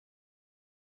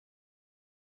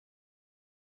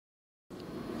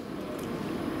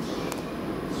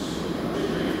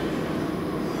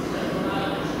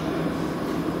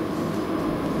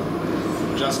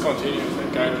just continues. The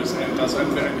guy just doesn't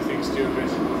enter anything stupid.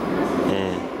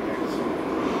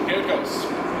 Here it goes.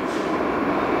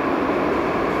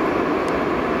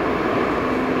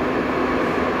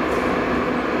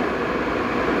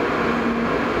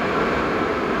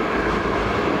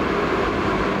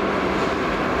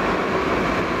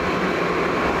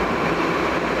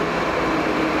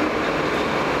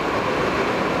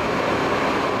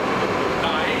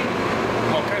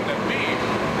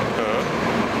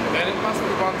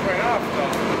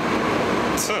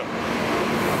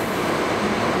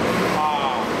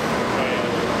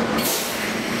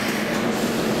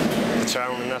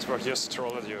 Just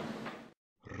trolled you.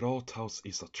 Rathaus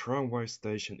is a tramway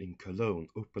station in Cologne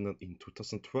opened in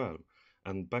 2012,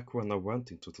 and back when I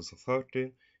went in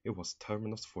 2013 it was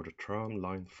terminus for the tram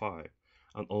line 5,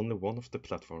 and only one of the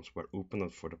platforms were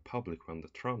opened for the public when the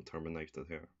tram terminated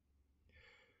here.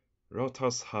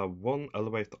 Rathaus have 1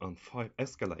 elevator and 5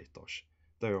 escalators.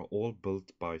 They are all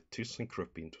built by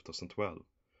ThyssenKrupp in 2012.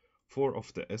 4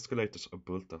 of the escalators are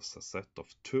built as a set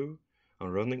of 2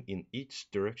 and running in each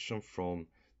direction from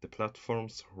the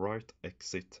platform's right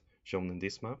exit, shown in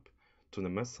this map, to the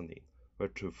mezzanine, where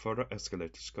 2 further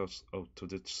escalators go out to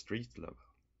the street level.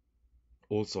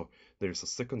 Also, there is a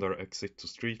secondary exit to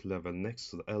street level next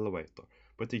to the elevator,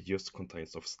 but it just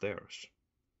contains of stairs.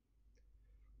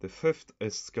 The 5th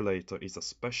escalator is a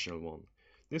special one.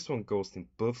 This one goes in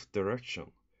both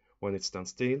directions. When it stands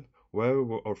still,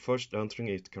 whoever are first entering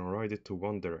it can ride it to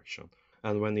one direction,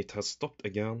 and when it has stopped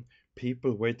again,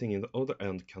 people waiting in the other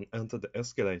end can enter the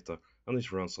escalator, and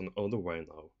it runs on the other way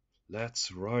now.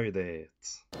 Let's ride it!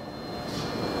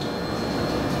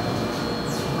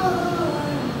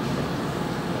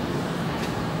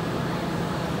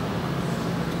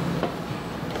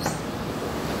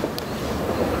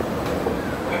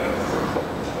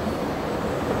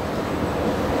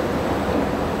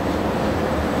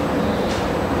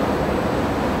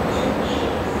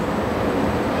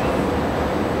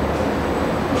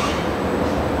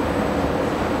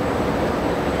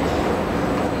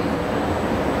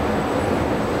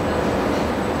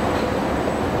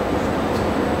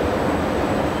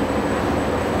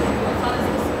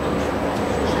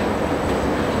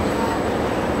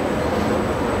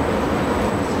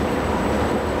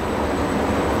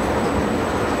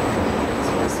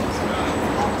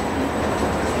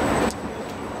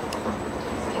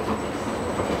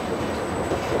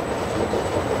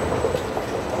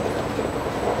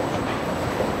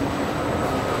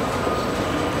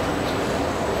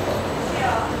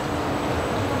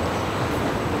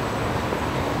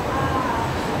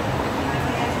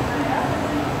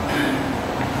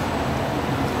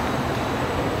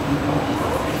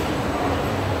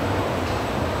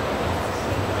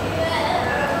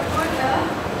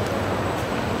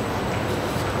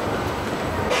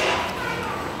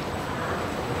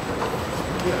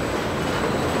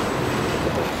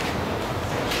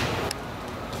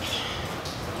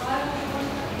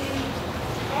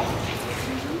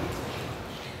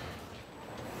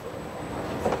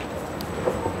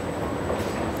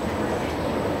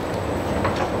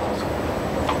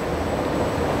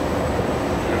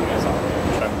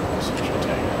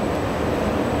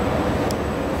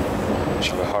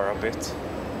 bit.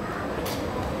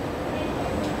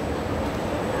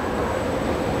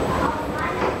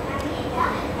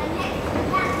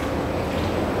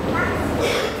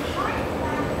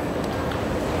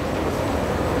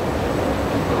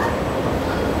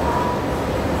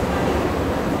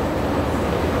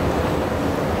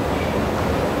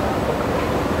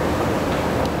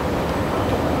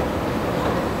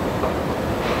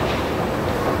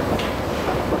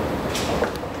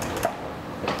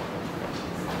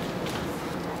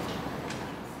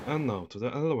 And now to the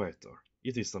elevator.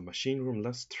 It is a machine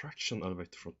room-less traction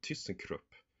elevator from ThyssenKrupp.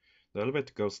 The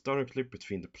elevator goes directly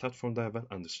between the platform level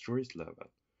and the street level.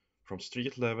 From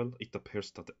street level, it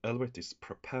appears that the elevator is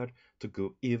prepared to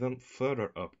go even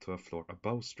further up to a floor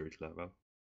above street level.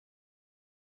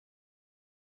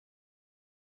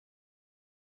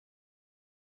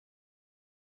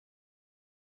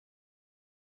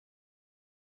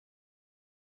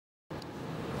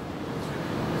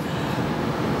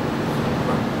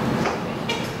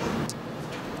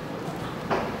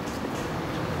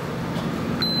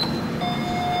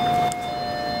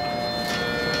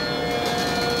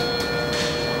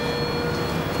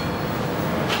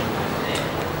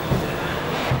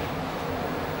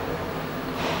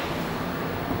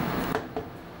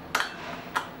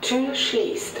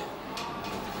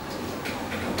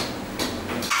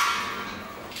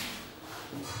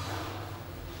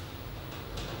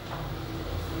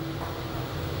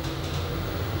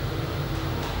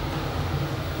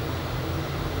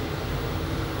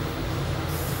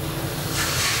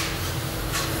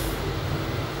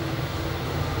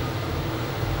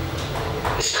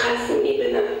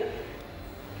 Straßenebene.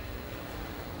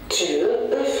 Tür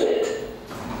öffnet.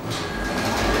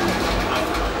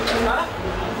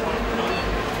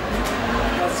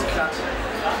 Das ist glatt.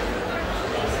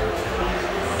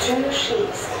 Tür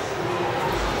schließt.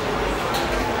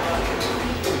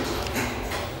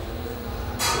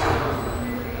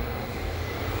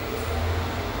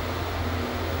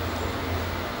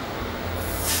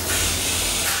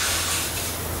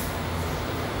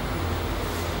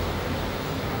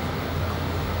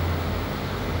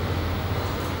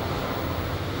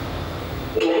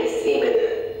 Gleisebene.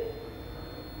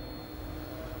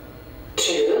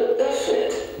 Tür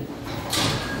öffnet.